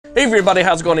Hey everybody,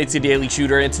 how's it going? It's the Daily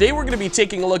Shooter, and today we're going to be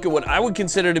taking a look at what I would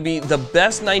consider to be the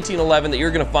best 1911 that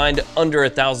you're going to find under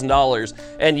 $1,000.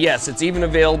 And yes, it's even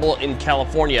available in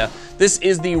California. This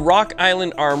is the Rock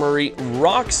Island Armory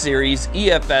Rock Series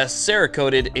EFS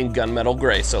Cerakoted in gunmetal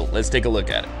gray. So let's take a look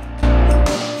at it.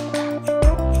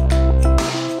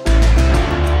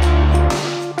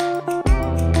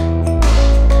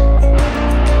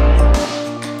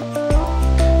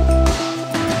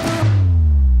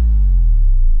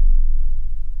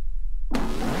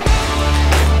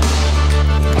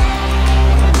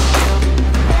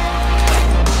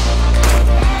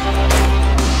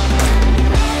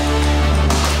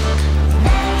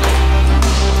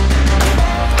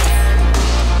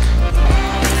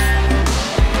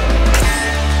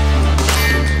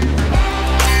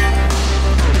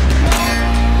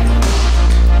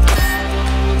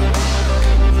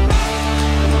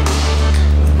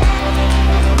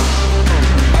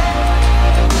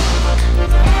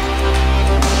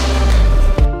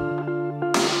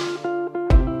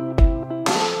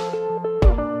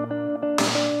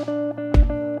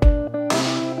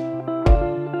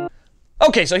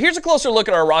 Okay, so here's a closer look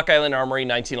at our Rock Island Armory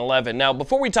 1911. Now,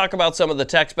 before we talk about some of the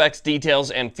tech specs, details,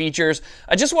 and features,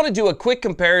 I just want to do a quick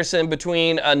comparison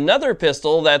between another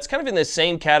pistol that's kind of in the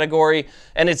same category,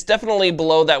 and it's definitely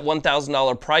below that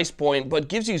 $1,000 price point, but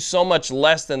gives you so much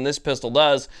less than this pistol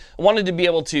does. I wanted to be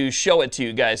able to show it to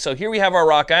you guys. So here we have our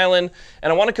Rock Island,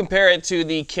 and I want to compare it to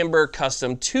the Kimber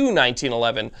Custom 2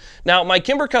 1911. Now, my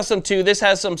Kimber Custom 2, this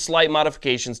has some slight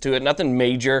modifications to it, nothing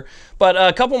major, but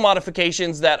a couple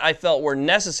modifications that I felt were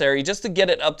necessary just to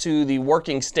get it up to the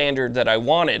working standard that I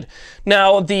wanted.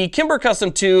 Now, the Kimber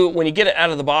Custom 2, when you get it out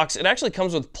of the box, it actually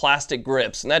comes with plastic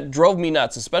grips, and that drove me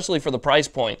nuts, especially for the price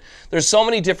point. There's so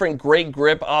many different great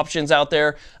grip options out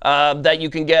there that you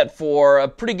can get for a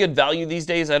pretty good value these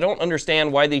days. I don't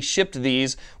understand why they shipped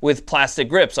these with plastic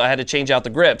grips. I had to change out the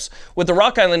grips. With the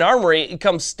Rock Island Armory, it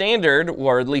comes standard,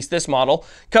 or at least this model,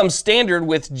 comes standard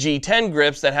with G10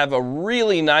 grips that have a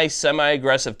really nice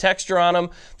semi-aggressive texture on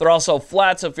them. They're also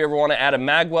flat, so if you ever want to add a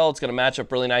magwell, it's going to match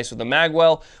up really nice with the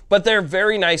magwell, but they're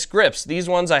very nice grips. These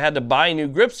ones I had to buy new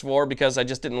grips for because I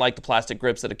just didn't like the plastic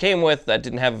grips that it came with that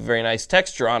didn't have a very nice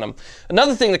texture on them.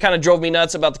 Another thing that kind of drove me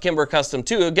nuts about the Kimber Custom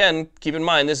 2, again, keep in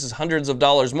mind this is hundreds of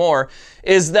dollars more,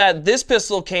 is that this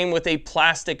pistol came with a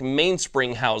plastic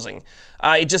mainspring housing.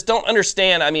 I just don't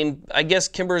understand. I mean, I guess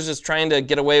Kimber's is trying to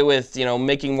get away with, you know,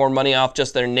 making more money off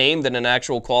just their name than an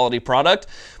actual quality product.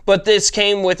 But this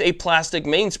came with a plastic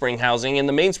mainspring housing, and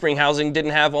the mainspring housing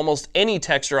didn't have almost any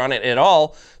texture on it at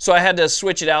all. So I had to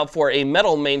switch it out for a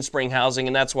metal mainspring housing,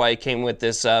 and that's why it came with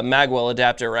this magwell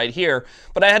adapter right here.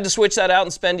 But I had to switch that out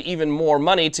and spend even more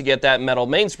money to get that metal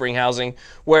mainspring housing,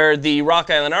 where the Rock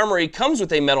Island Armory comes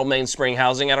with a metal mainspring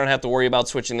housing. I don't have to worry about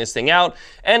switching this thing out,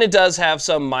 and it does have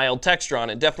some mild texture on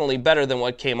it, definitely better than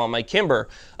what came on my Kimber.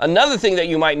 Another thing that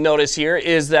you might notice here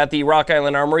is that the Rock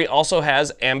Island Armory also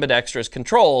has ambidextrous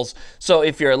controls. So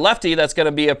if you're a lefty, that's going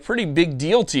to be a pretty big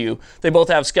deal to you. They both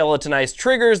have skeletonized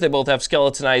triggers, they both have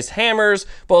skeletonized hammers,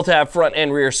 both have front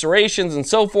and rear serrations and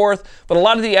so forth, but a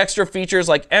lot of the extra features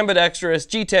like ambidextrous,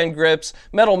 G10 grips,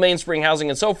 metal mainspring housing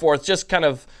and so forth just kind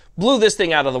of blew this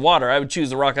thing out of the water. I would choose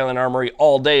the Rock Island Armory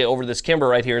all day over this Kimber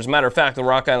right here. As a matter of fact, the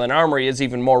Rock Island Armory is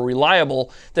even more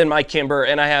reliable than my Kimber,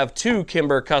 and I have two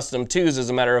Kimber Custom 2s as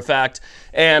a matter of fact,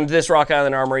 and this Rock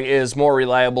Island Armory is more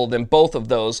reliable than both of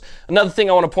those. Another thing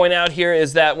I want to point out here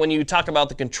is that when you talk about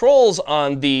the controls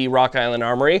on the Rock Island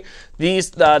Armory,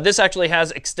 this actually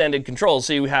has extended controls.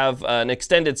 So you have an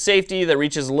extended safety that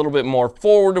reaches a little bit more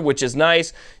forward, which is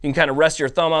nice. You can kind of rest your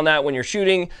thumb on that when you're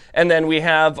shooting. And then we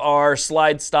have our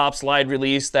slide stop, slide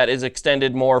release that is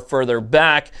extended more further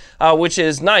back, which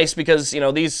is nice because, you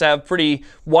know, these have pretty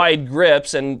wide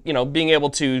grips, and, you know, being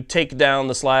able to take down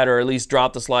the slide or at least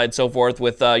drop the slide, so forth,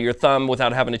 with your thumb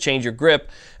without having to change your grip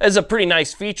is a pretty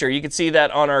nice feature. You can see that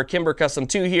on our Kimber Custom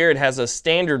 2 here, it has a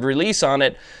standard release on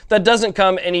it that doesn't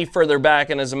come any further back,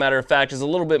 and as a matter of fact is a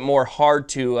little bit more hard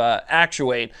to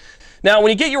actuate. Now,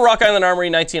 when you get your Rock Island Armory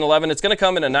 1911, it's going to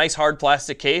come in a nice hard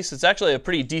plastic case. It's actually a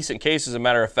pretty decent case, as a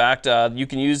matter of fact. You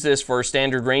can use this for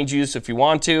standard range use if you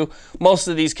want to. Most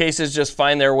of these cases just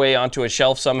find their way onto a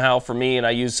shelf somehow for me, and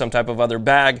I use some type of other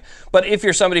bag. But if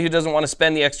you're somebody who doesn't want to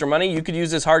spend the extra money, you could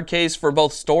use this hard case for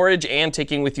both storage and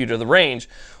taking with you to the range.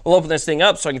 We'll open this thing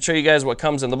up so I can show you guys what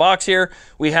comes in the box here.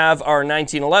 We have our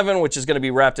 1911, which is going to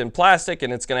be wrapped in plastic,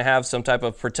 and it's going to have some type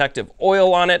of protective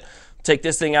oil on it. Take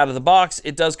this thing out of the box.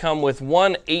 It does come with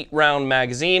one 8-round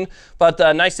magazine, but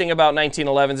the nice thing about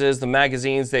 1911s is the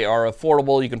magazines, they are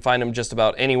affordable. You can find them just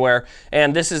about anywhere,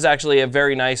 and this is actually a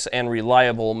very nice and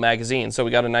reliable magazine. So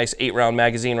we got a nice 8-round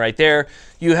magazine right there.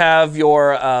 You have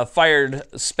your fired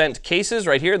spent cases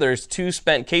right here. There's 2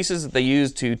 spent cases that they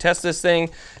use to test this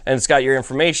thing, and it's got your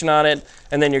information on it.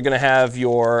 And then you're going to have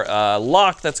your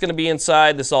lock that's going to be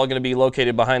inside. This is all going to be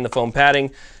located behind the foam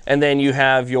padding. And then you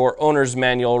have your owner's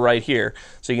manual right here.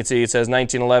 So you can see it says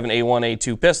 1911 A1,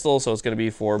 A2 pistol, so it's going to be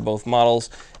for both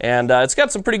models. And it's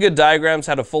got some pretty good diagrams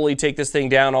how to fully take this thing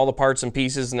down, all the parts and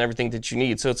pieces and everything that you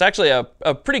need. So it's actually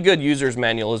a pretty good user's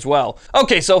manual as well.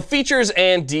 Okay, so features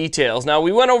and details. Now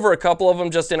we went over a couple of them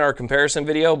just in our comparison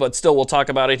video, but still we'll talk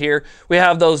about it here. We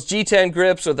have those G10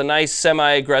 grips with a nice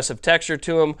semi-aggressive texture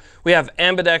to them. We have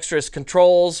ambidextrous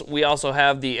controls. We also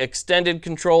have the extended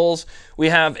controls. We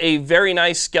have a very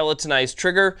nice skeletonized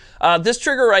trigger. This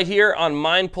trigger right here on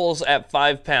mine pulls at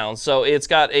 5 pounds, so it's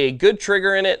got a good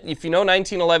trigger in it. If you know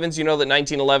 1911s, you know that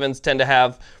 1911s tend to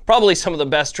have probably some of the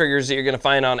best triggers that you're going to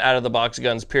find on out-of-the-box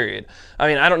guns, period. I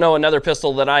mean, I don't know another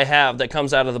pistol that I have that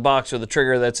comes out of the box with a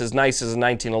trigger that's as nice as a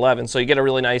 1911, so you get a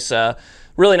really nice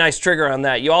trigger on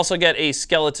that. You also get a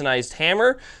skeletonized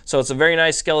hammer, so it's a very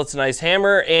nice skeletonized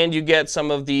hammer, and you get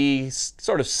some of the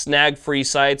sort of snag-free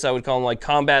sights. I would call them like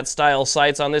combat-style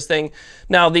sights on this thing.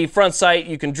 Now, the front sight,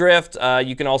 you can drift.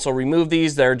 You can also remove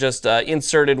these. They're just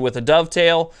inserted with a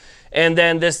dovetail. And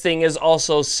then this thing is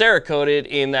also Cerakoted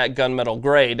in that gunmetal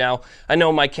gray. Now, I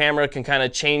know my camera can kind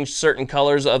of change certain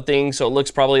colors of things, so it looks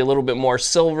probably a little bit more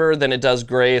silver than it does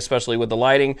gray, especially with the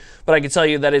lighting. But I can tell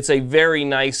you that it's a very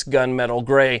nice gunmetal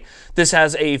gray. This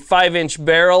has a 5-inch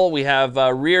barrel. We have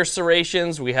rear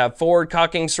serrations. We have forward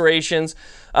cocking serrations.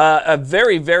 A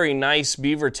very, very nice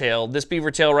beaver tail. This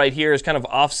beaver tail right here is kind of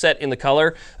offset in the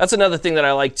color. That's another thing that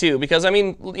I like too, because I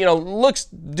mean, you know, looks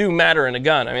do matter in a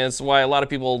gun. I mean, that's why a lot of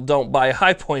people don't buy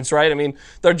high points, right? I mean,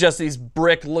 they're just these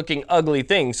brick looking ugly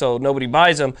things, so nobody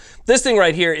buys them. This thing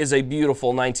right here is a beautiful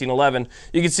 1911.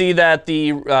 You can see that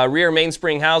the rear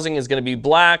mainspring housing is going to be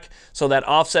black, so that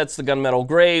offsets the gunmetal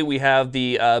gray. We have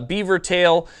the beaver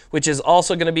tail, which is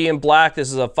also going to be in black.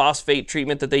 This is a phosphate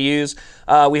treatment that they use.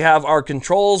 We have our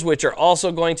control, which are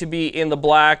also going to be in the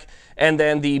black, and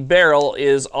then the barrel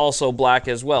is also black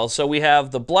as well. So we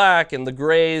have the black and the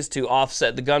grays to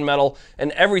offset the gunmetal,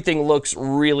 and everything looks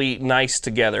really nice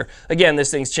together. Again,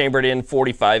 this thing's chambered in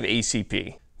 45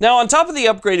 ACP. Now, on top of the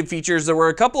upgraded features, there were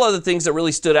a couple other things that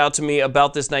really stood out to me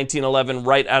about this 1911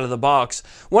 right out of the box.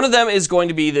 One of them is going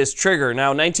to be this trigger.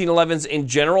 Now, 1911s in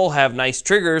general have nice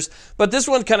triggers, but this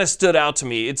one kind of stood out to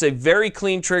me. It's a very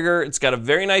clean trigger. It's got a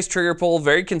very nice trigger pull,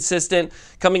 very consistent,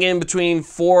 coming in between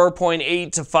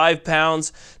 4.8 to 5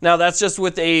 pounds. Now, that's just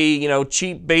with a, you know,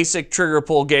 cheap basic trigger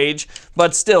pull gauge,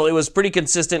 but still, it was pretty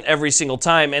consistent every single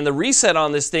time, and the reset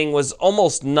on this thing was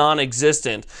almost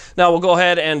non-existent. Now, we'll go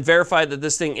ahead and verify that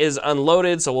this thing is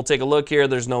unloaded, so we'll take a look here.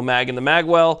 There's no mag in the mag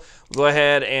well. We'll go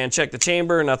ahead and check the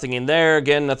chamber. Nothing in there.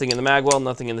 Again, nothing in the mag well,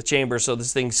 nothing in the chamber, so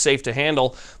this thing's safe to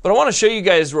handle. But I want to show you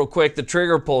guys real quick the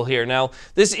trigger pull here. Now,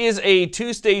 this is a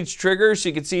 2-stage trigger, so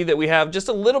you can see that we have just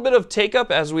a little bit of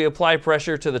take-up as we apply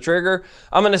pressure to the trigger.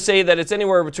 I'm going to say that it's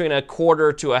anywhere between a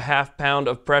 1/4 to a 1/2 pound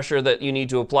of pressure that you need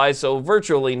to apply, so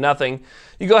virtually nothing.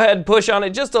 You go ahead and push on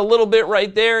it just a little bit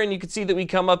right there, and you can see that we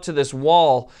come up to this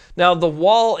wall. Now, the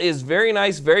wall is very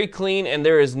nice, very clean, and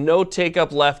there is no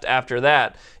take-up left after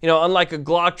that. You know, unlike a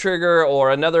Glock trigger or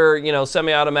another, you know,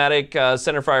 semi-automatic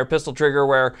centerfire pistol trigger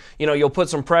where, you know, you'll put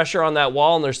some pressure on that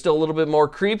wall and there's still a little bit more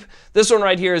creep. This one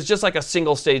right here is just like a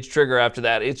single-stage trigger after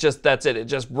that. It's just, that's it. It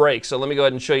just breaks. So let me go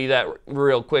ahead and show you that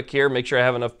real quick here. Make sure I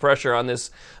have enough pressure on this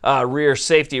rear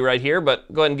safety right here,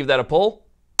 but go ahead and give that a pull.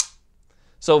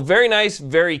 So very nice,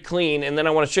 very clean. And then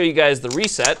I want to show you guys the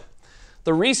reset.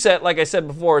 The reset, like I said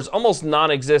before, is almost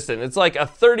non-existent. It's like a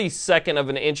 32nd of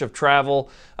an inch of travel,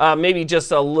 maybe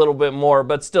just a little bit more,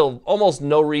 but still almost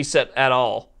no reset at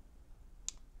all.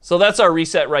 So that's our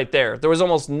reset right there. There was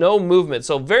almost no movement.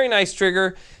 So very nice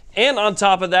trigger. And on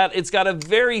top of that, it's got a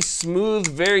very smooth,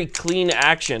 very clean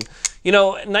action. You know,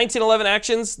 1911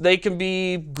 actions, they can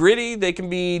be gritty, they can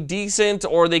be decent,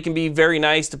 or they can be very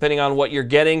nice depending on what you're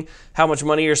getting, how much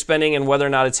money you're spending, and whether or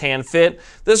not it's hand fit.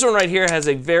 This one right here has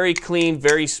a very clean,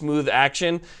 very smooth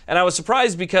action, and I was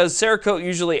surprised because Cerakote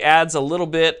usually adds a little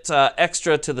bit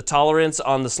extra to the tolerance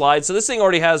on the slide. So this thing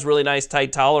already has really nice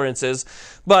tight tolerances,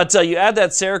 but you add that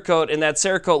Cerakote, and that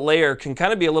Cerakote layer can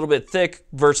kind of be a little bit thick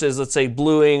versus, let's say,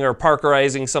 bluing or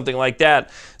parkerizing, something like that.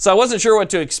 So I wasn't sure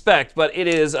what to expect, but it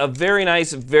is a very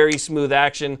nice, very smooth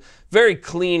action, very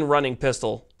clean running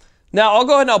pistol. Now, I'll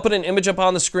go ahead and I'll put an image up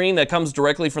on the screen that comes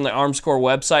directly from the Armscore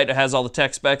website. It has all the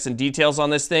tech specs and details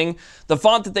on this thing. The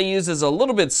font that they use is a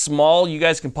little bit small. You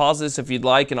guys can pause this if you'd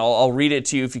like, and I'll read it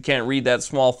to you if you can't read that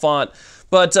small font.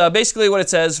 But basically what it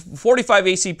says, 45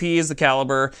 ACP is the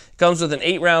caliber. It comes with an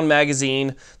 8-round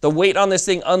magazine. The weight on this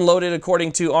thing unloaded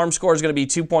according to Armscore is going to be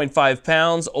 2.5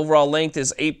 pounds. Overall length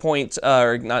is 8 and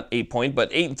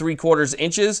 3/4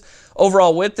 inches.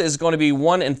 Overall width is going to be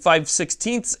 1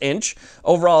 5/16 inch.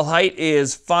 Overall height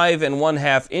is 5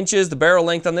 1/2 inches. The barrel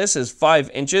length on this is 5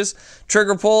 inches.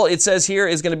 Trigger pull, it says here,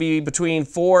 is going to be between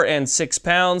 4 and 6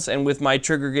 pounds. And with my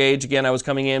trigger gauge, again, I was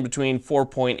coming in between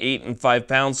 4.8 and 5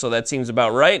 pounds, so that seems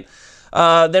about right.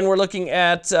 Then we're looking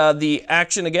at the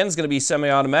action. Again, is going to be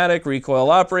semi-automatic, recoil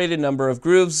operated. Number of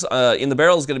grooves in the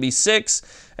barrel is going to be 6.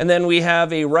 And then we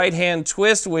have a right-hand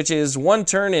twist, which is 1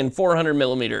 turn in 400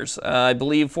 millimeters. I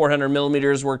believe 400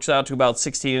 millimeters works out to about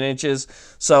 16 inches.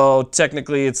 So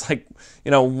technically, it's like,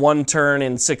 1 turn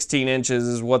in 16 inches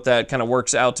is what that kind of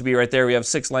works out to be right there. We have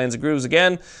 6 lines of grooves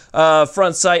again.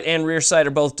 Front sight and rear sight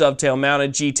are both dovetail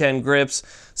mounted, G10 grips,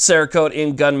 Cerakote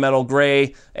in gunmetal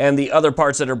gray, and the other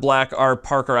parts that are black are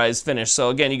Parkerized finish. So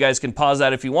again, you guys can pause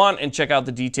that if you want and check out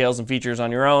the details and features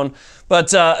on your own.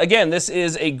 But again, this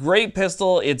is a great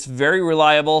pistol. It's very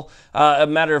reliable. A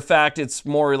matter of fact, it's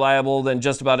more reliable than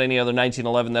just about any other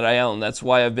 1911 that I own. That's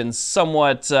why I've been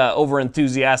somewhat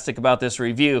over-enthusiastic about this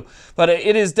review. But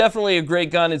it is definitely a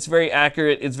great gun. It's very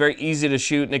accurate. It's very easy to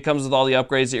shoot, and it comes with all the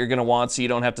upgrades that you're going to want, so you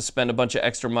don't have to spend a bunch of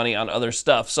extra money on other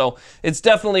stuff. So it's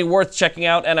definitely worth checking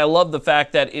out, and I love the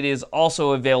fact that it is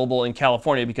also available in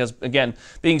California because, again,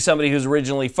 being somebody who's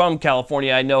originally from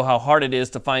California, I know how hard it is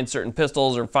to find certain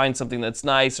pistols or find something that's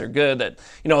nice or good that,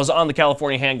 is on the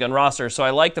California handgun roster. So I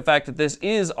like the fact that this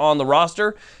is on the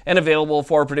roster and available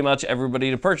for pretty much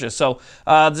everybody to purchase. So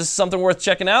this is something worth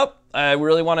checking out. I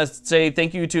really want to say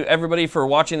thank you to everybody for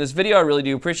watching this video. I really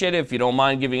do appreciate it. If you don't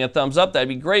mind giving a thumbs up, that'd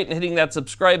be great. And hitting that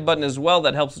subscribe button as well.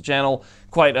 That helps the channel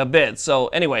quite a bit. So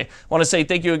anyway, I want to say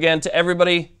thank you again to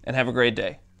everybody and have a great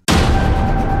day.